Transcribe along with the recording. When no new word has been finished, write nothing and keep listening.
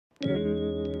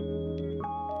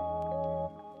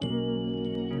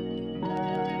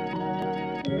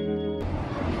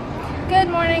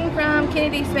coming from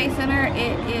Kennedy Space Center.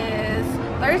 It is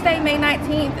Thursday, May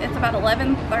 19th. It's about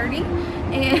 11:30,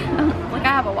 and like I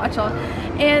have a watch on.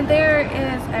 And there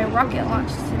is a rocket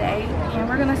launch today, and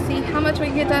we're gonna see how much we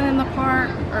can get done in the park.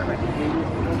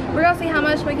 We're gonna see how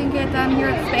much we can get done here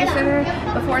at the Space Center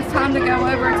before it's time to go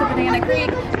over to Banana Creek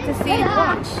to see the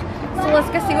launch. So let's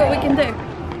go see what we can do.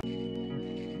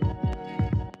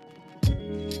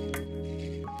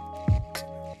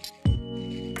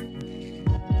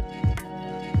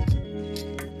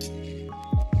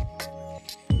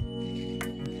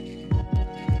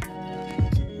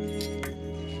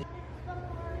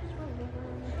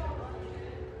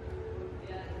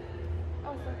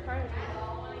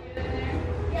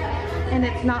 And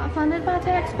it's not funded by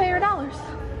taxpayer dollars.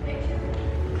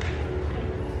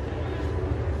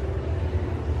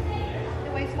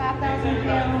 It weighs 5,000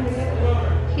 pounds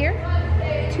here,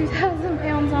 2,000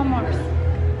 pounds on Mars.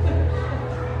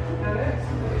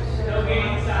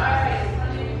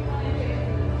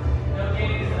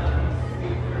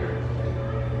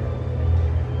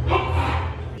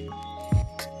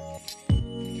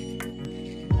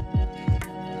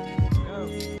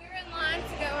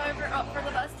 For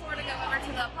the bus tour to go over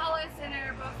to the Apollo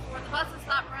Center before the buses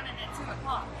stop running at 2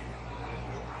 o'clock.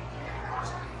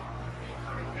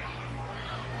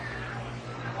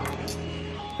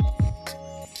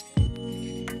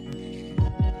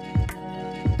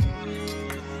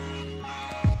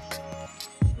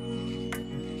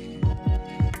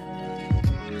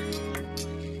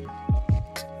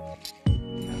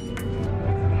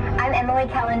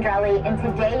 Calandrelli, and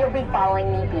today you'll be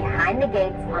following me behind the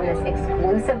gates on this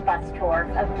exclusive bus tour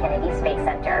of Kennedy Space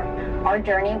Center. Our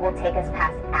journey will take us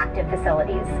past active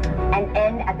facilities and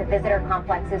end at the visitor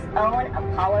complex's own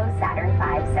Apollo Saturn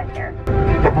V sector.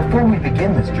 But before we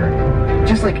begin this journey,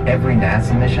 just like every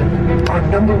NASA mission, our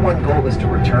 #1 goal is to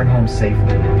return home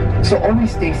safely. So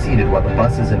always stay seated while the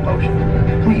bus is in motion.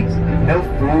 Please, no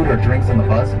food or drinks on the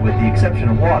bus with the exception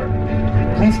of water.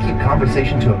 Please keep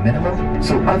conversation to a minimum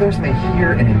so others may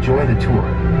hear and enjoy the tour.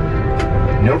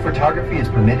 No photography is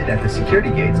permitted at the security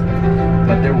gates,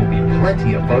 but there will be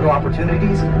plenty of photo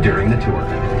opportunities during the tour.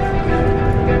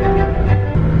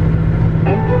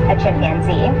 A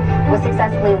chimpanzee was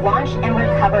successfully launched and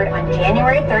recovered on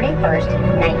January 31st,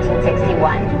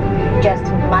 1961.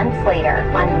 Just months later,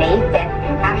 on May 5th,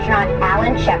 astronaut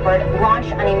Alan Shepard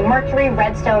launched on a Mercury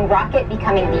Redstone rocket,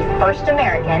 becoming the first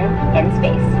American in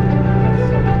space.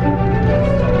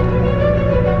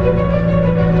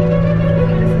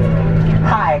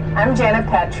 Hi, I'm Janet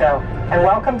Petro, and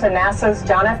welcome to NASA's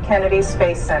John F. Kennedy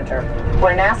Space Center,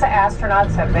 where NASA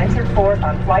astronauts have ventured forth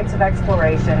on flights of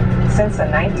exploration since the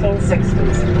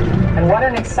 1960s. And what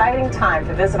an exciting time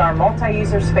to visit our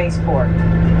multi-user spaceport.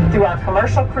 Through our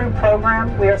Commercial Crew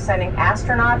program, we are sending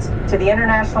astronauts to the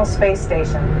International Space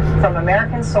Station from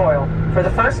American soil for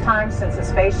the first time since the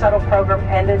Space Shuttle program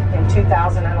ended in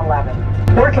 2011.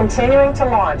 We're continuing to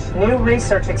launch new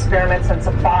research experiments and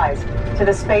supplies to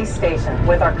the space station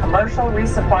with our commercial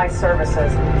resupply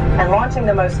services and launching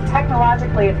the most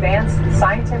technologically advanced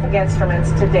scientific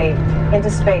instruments to date into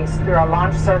space through our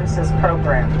Launch Services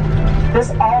program.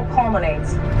 This all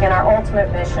culminates in our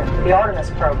ultimate mission, the Artemis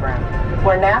program,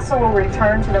 where NASA will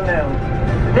return to the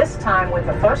moon, this time with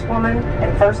the first woman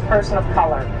and first person of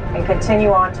color, and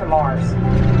continue on to Mars.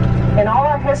 In all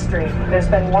our history, there's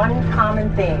been one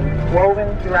common theme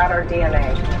woven throughout our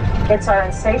DNA. It's our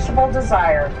insatiable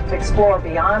desire to explore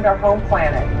beyond our home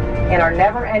planet in our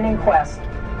never-ending quest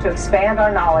to expand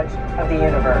our knowledge of the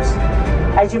universe.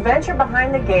 As you venture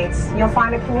behind the gates, you'll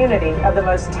find a community of the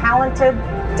most talented,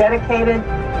 dedicated,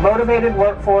 motivated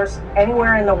workforce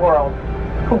anywhere in the world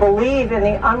who believe in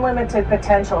the unlimited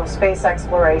potential of space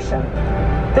exploration.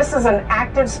 This is an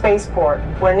active spaceport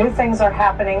where new things are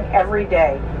happening every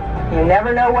day. You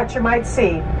never know what you might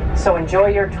see, so enjoy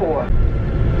your tour.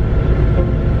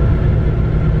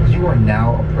 You are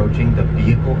now approaching the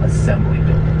Vehicle Assembly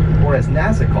Building, or as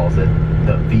NASA calls it,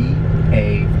 the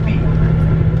VAB.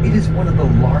 It is one of the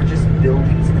largest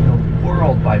buildings in the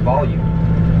world by volume,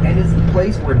 and is the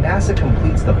place where NASA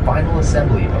completes the final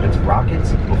assembly of its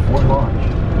rockets before launch.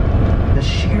 The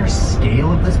sheer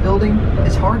scale of this building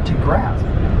is hard to grasp,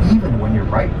 even when you're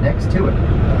right next to it.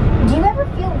 Do you ever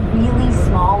feel really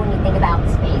small when you think about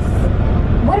space?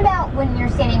 What about when you're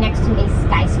standing next to a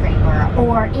skyscraper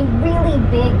or a really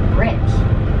big bridge?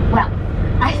 Well,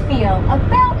 I feel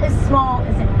about as small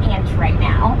as an ant right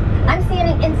now. I'm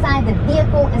standing inside the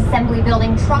Vehicle Assembly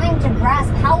Building trying to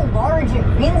grasp how large it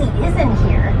really is in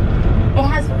here. It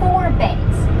has 4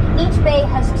 bays. Each bay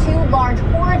has 2 large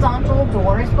horizontal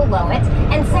doors below it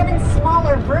and 7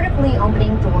 smaller vertically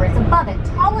opening doors above it,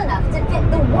 tall enough to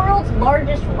fit the world's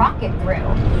largest rocket through.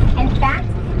 In fact,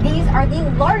 these are the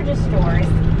largest doors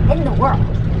in the world.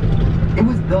 It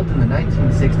was built in the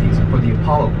 1960s for the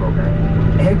Apollo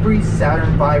program. Every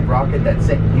Saturn V rocket that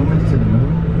sent humans to the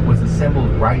moon was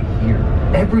assembled right here.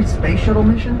 Every space shuttle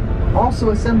mission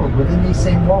also assembled within these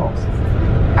same walls.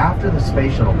 After the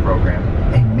space shuttle program,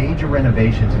 a major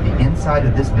renovation to the inside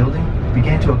of this building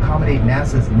began to accommodate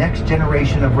NASA's next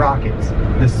generation of rockets,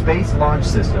 the Space Launch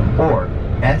System, or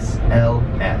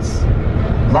SLS.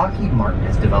 Lockheed Martin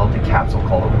has developed a capsule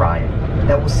called Orion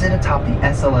that will sit atop the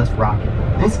SLS rocket.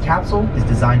 This capsule is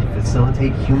designed to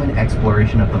facilitate human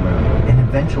exploration of the moon and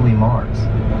eventually Mars.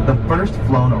 The first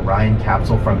flown Orion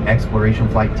capsule from Exploration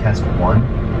Flight Test 1,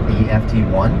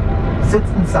 EFT-1, sits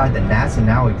inside the NASA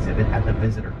Now exhibit at the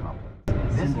Visitor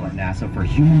Complex. This is NASA for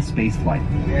human spaceflight,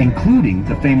 including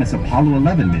the famous Apollo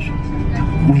 11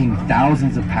 missions. Weighing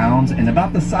thousands of pounds and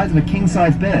about the size of a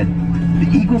king-size bed, the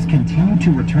eagles continue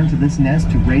to return to this nest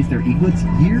to raise their eaglets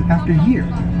year after year.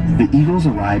 The eagles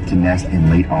arrive to nest in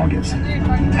late August,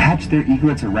 hatch their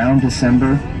eaglets around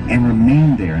December, and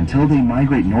remain there until they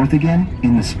migrate north again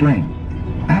in the spring.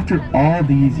 After all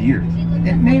these years,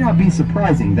 it may not be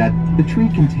surprising that the tree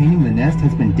containing the nest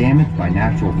has been damaged by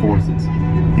natural forces,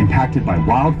 impacted by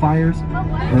wildfires,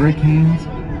 hurricanes,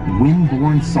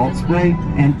 wind-borne salt spray,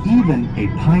 and even a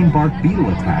pine bark beetle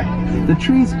attack. The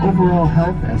tree's overall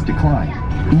health has declined.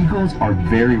 Eagles are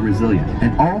very resilient,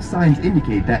 and all signs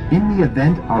indicate that in the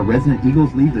event our resident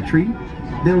eagles leave the tree,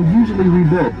 they'll usually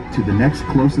rebuild to the next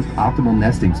closest optimal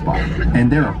nesting spot.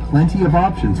 And there are plenty of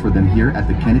options for them here at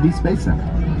the Kennedy Space Center.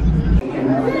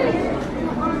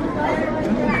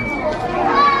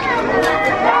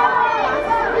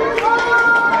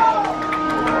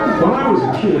 When I was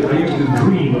a kid, I used to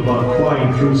dream about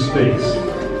flying through space.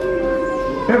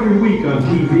 Every week on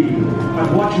TV,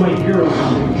 I'd watch my heroes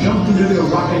as they jumped into their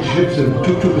rocket ships and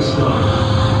took to the sky.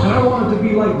 And I wanted to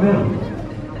be like them.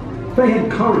 They had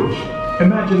courage,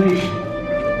 imagination,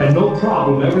 and no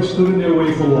problem ever stood in their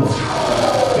way for long.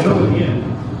 You know, in the end,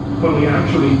 when we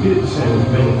actually did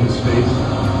send men into space,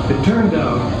 it turned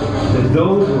out that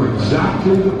those were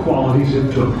exactly the qualities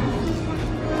it took.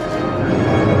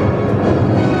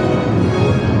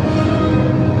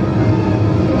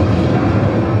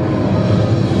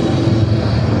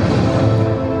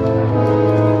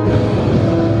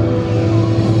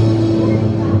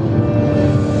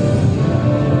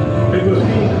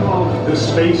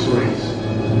 Space race,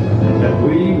 that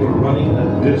we were running a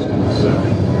distant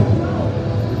second.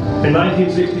 In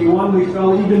 1961, we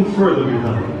fell even further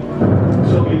behind.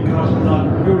 Soviet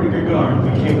cosmonaut Yuri Gagarin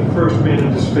became the first man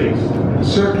into space,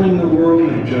 circling the world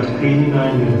in just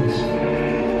 89 minutes.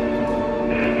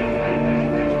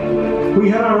 We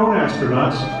had our own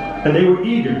astronauts, and they were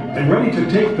eager and ready to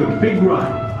take the big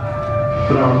ride.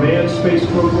 But our manned space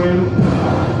program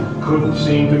couldn't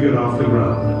seem to get off the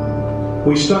ground.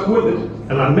 We stuck with it,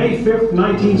 and on May 5th,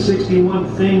 1961,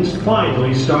 things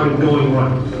finally started going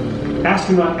right.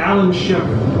 Astronaut Alan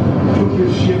Shepard took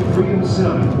his ship Freedom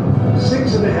 7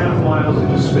 6.5 miles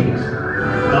into space.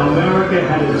 Now America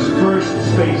had its first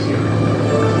space hero.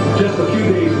 Just a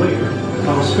few days later,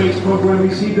 our space program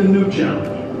received a new challenge.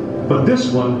 But this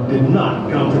one did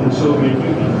not come from the Soviet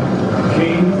Union. It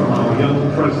came from our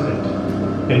young president.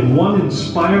 In one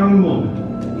inspiring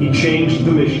moment, he changed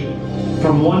the mission.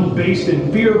 From one based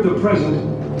in fear of the present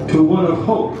to one of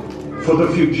hope for the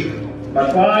future.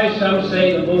 But why, some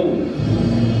say, the moon?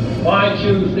 Why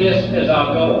choose this as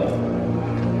our goal?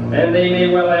 And they may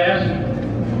well ask,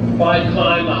 why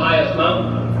climb the highest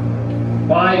mountain?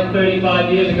 Why 35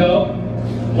 years ago,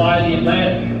 fly the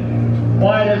Atlantic?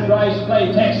 Why does Rice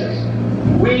play Texas?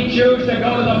 We choose to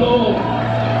go to the moon.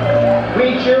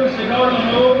 We choose to go to the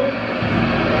moon.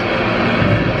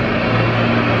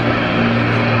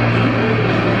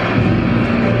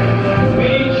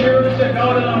 To go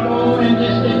to the moon in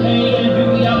this decade and do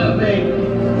the other thing,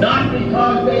 not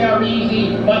because they are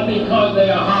easy, but because they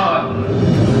are hard.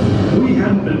 We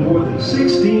hadn't been more than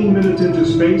 16 minutes into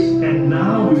space, and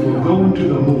now we were going to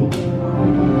the moon.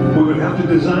 We would have to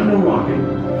design a rocket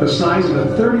the size of a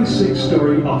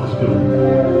 36-story office building,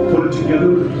 put it together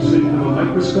with the precision of a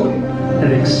microscope,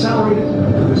 and accelerate it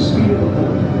to the speed of a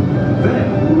bullet.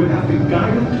 Then we would have to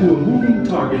guide it to a moving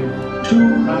target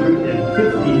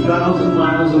 250,000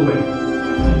 miles away.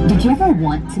 Did you ever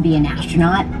want to be an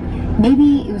astronaut?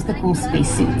 Maybe it was the cool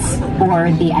spacesuits,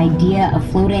 or the idea of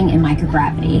floating in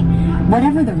microgravity.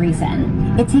 Whatever the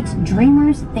reason, it takes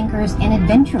dreamers, thinkers, and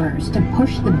adventurers to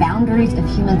push the boundaries of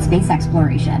human space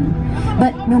exploration.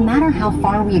 But no matter how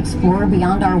far we explore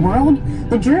beyond our world,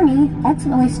 the journey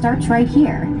ultimately starts right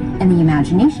here, in the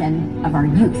imagination of our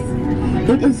youth.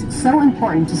 It is so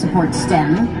important to support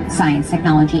STEM, science,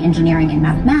 technology, engineering, and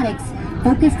mathematics,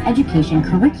 focused education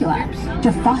curricula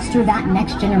to foster that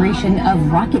next generation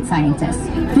of rocket scientists,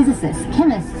 physicists,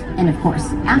 chemists, and of course,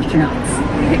 astronauts.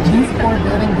 These four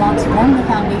building blocks form the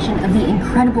foundation of the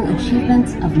incredible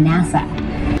achievements of NASA.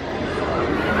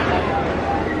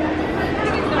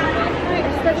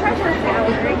 The treasure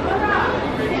gallery.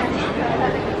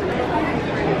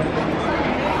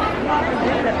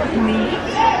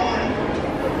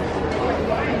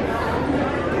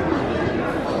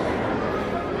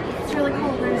 It's really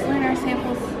cool. There's lunar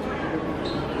samples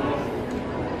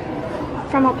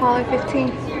from Apollo 15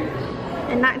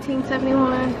 in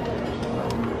 1971.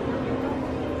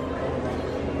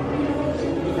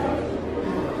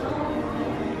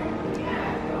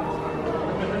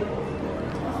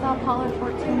 It's the Apollo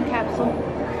 14 capsule.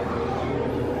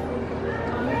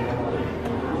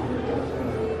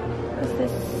 What's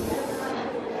this?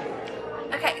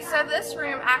 Okay, so this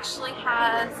room actually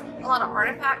has a lot of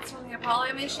artifacts from the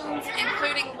Apollo missions,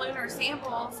 including lunar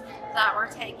samples that were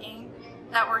taken.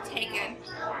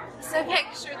 So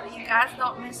make sure that you guys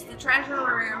don't miss the treasure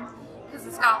room because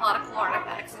it's got a lot of cool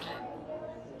artifacts in it.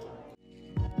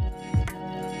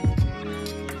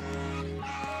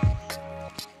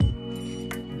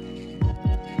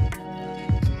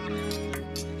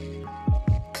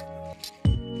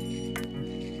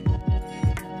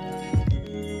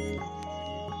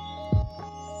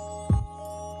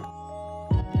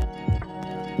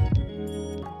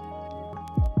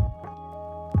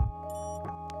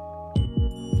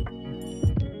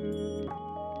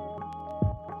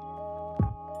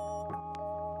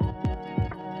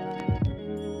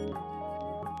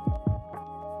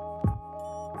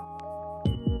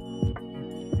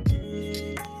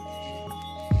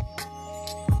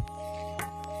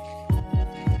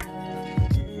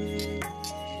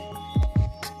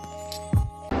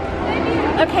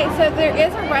 Okay, so there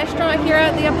is a restaurant here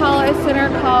at the Apollo Center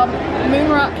called Moon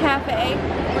Rock Cafe,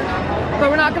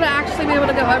 but we're not going to actually be able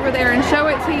to go over there and show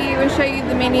it to you and show you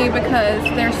the menu because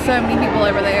there's so many people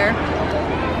over there.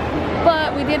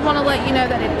 But we did want to let you know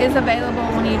that it is available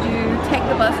when you do take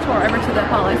the bus tour over to the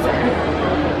Apollo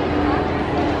Center.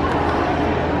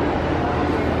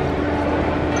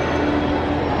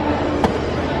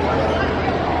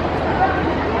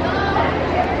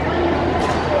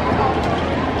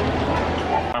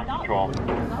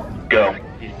 Go.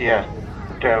 DCS.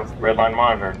 Go. Redline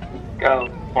monitor. Go.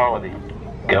 Quality.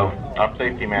 Go. Top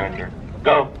safety manager.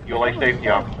 Go. ULA safety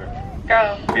officer.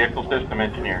 Go. Vehicle system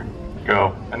engineer.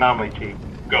 Go. Anomaly chief.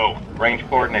 Go. Range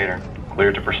coordinator.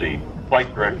 Clear to proceed.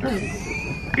 Flight director.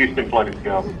 Houston flight is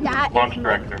go. Launch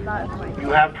director. You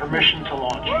have permission to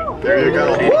launch. There you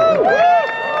go.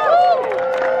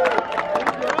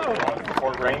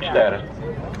 Report range status.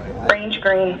 Range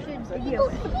green.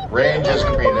 Range is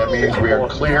green. That means we are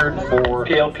cleared for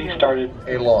PLP started.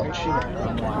 a launch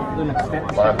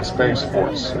by the Space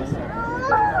Force.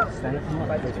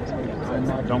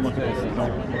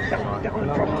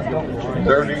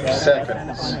 30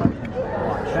 seconds.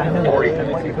 40.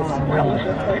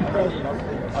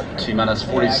 T-minus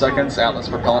 40 seconds. Atlas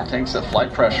propellant tanks at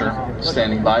flight pressure.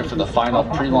 Standing by for the final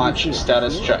pre-launch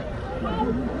status check.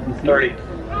 30.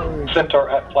 Centaur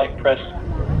at flight press.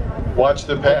 Watch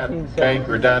the pad. Okay,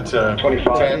 we're down to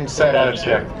 10 seconds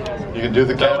here. You can do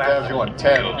the countdown if you want.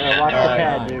 10,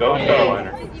 9, Go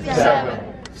Starliner.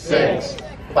 7, 6,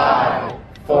 5,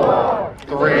 4,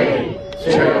 3,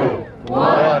 2,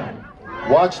 1.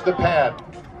 Watch the pad.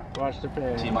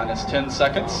 T-minus 10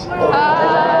 seconds.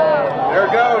 There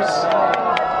it goes.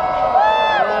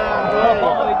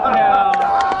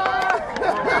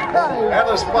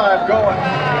 Atlas 5 going.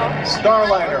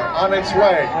 Starliner on its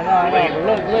way.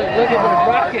 Look at the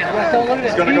rocket.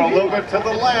 It's going to go a little bit to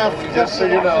the left, just so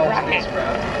you know.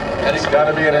 It's got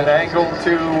to be at an angle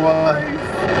to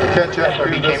catch up to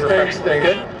the space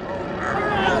station.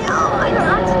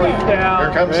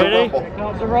 Here comes the rumble. Here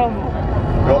comes the rumble.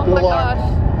 Go to the alarm.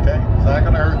 Okay, it's not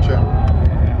going to hurt you.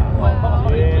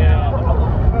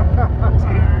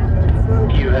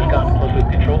 Q has gone to closed loop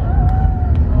control.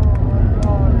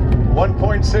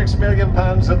 1.6 million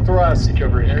pounds of thrust.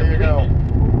 There you go.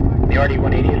 The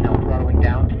RD-180 is now throttling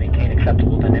down to maintain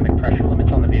acceptable dynamic pressure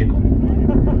limits on the vehicle.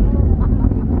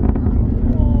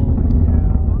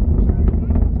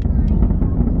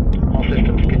 All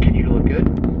systems continue to look good.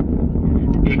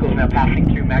 passing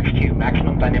through max Q,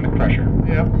 maximum dynamic pressure.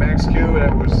 Yep, max Q,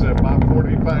 that was about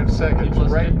 45 seconds.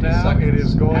 Right now, it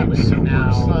is going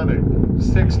supersonic.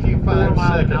 65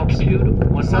 seconds.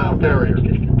 Altitude, 1 Sound barrier.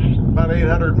 About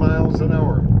 800 miles an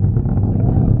hour.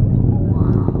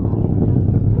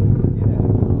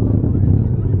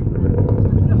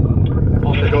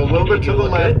 Also, go a little bit to the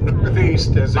left,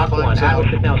 northeast as it climbs out.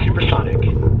 Atlas is now supersonic.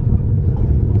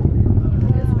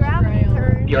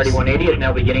 The RD-180 is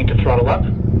now beginning to throttle up.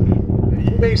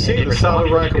 You may see the solid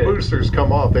rocket boosters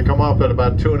come off. They come off at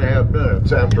about 2.5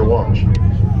 minutes after launch.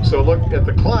 So look at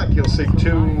the clock, you'll see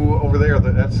 2 over there.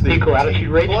 That's the Equal attitude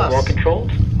rates, well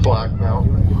controlled. Clock now.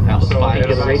 So Flight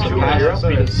at rates of higher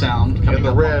speed of sound coming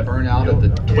up on burnout of the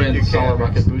twin solid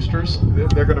rocket boosters.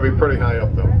 They're going to be pretty high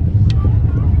up though.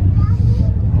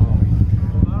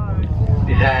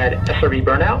 We've had SRB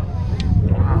burnout,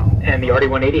 and the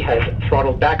RD-180 has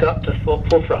throttled back up to full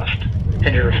thrust.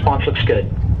 And your response looks good.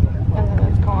 And then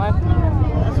it's gone.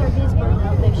 SRB's burned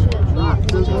out, they should have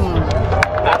dropped.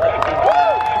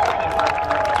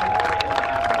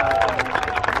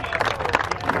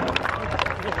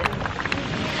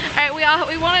 Alright,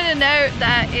 we wanted to note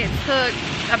that it took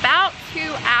about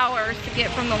 2 hours to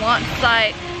get from the launch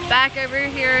site back over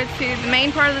here to the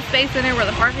main part of the Space Center where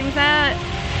the parking's at.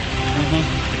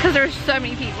 Because there's so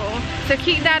many people. So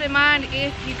keep that in mind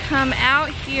if you come out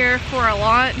here for a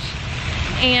launch.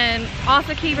 And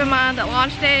also keep in mind that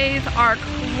launch days are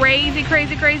crazy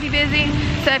busy.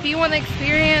 So if you want to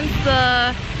experience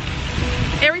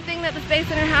everything that the Space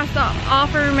Center has to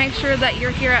offer, make sure that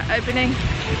you're here at opening.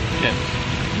 Yes,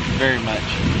 very much.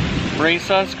 Bring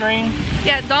sunscreen.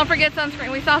 Yeah, don't forget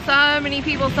sunscreen. We saw so many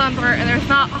people sunburnt and there's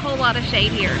not a whole lot of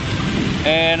shade here.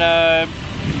 And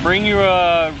bring your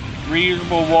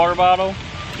reusable water bottle.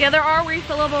 Yeah, there are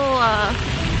refillable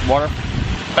water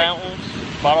fountains.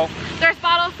 There's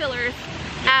bottle fillers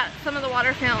at some of the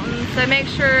water fountains, so make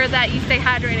sure that you stay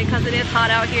hydrated because it is hot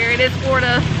out here. It is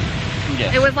Florida.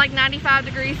 Yes. It was like 95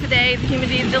 degrees today. The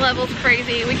humidity level's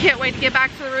crazy. We can't wait to get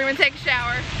back to the room and take a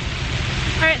shower.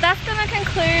 Alright, that's going to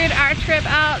conclude our trip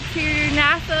out to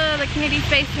NASA, the Kennedy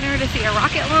Space Center, to see a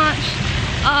rocket launch.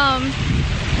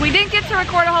 We didn't get to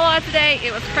record a whole lot today.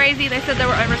 It was crazy. They said there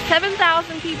were over 7,000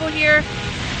 people here.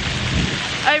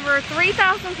 Over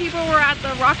 3,000 people were at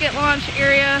the rocket launch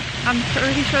area. I'm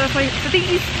pretty sure that's what I think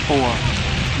he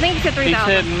said 3,000. He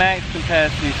said max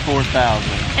capacity is 4,000.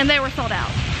 And they were sold out.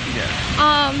 Yeah.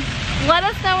 Let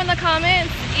us know in the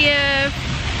comments if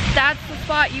that's the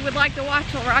spot you would like to watch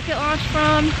a rocket launch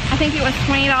from. I think it was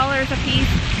 $20 a piece.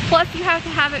 Plus you have to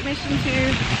have admission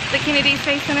to the Kennedy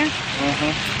Space Center.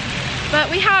 But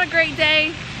we had a great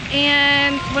day,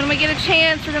 and when we get a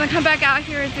chance, we're gonna come back out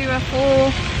here and do a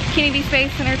full Kennedy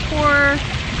Space Center tour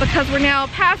because we're now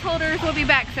pass holders. We'll be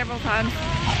back several times.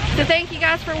 So thank you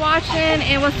guys for watching,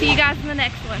 and we'll see you guys in the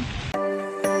next one.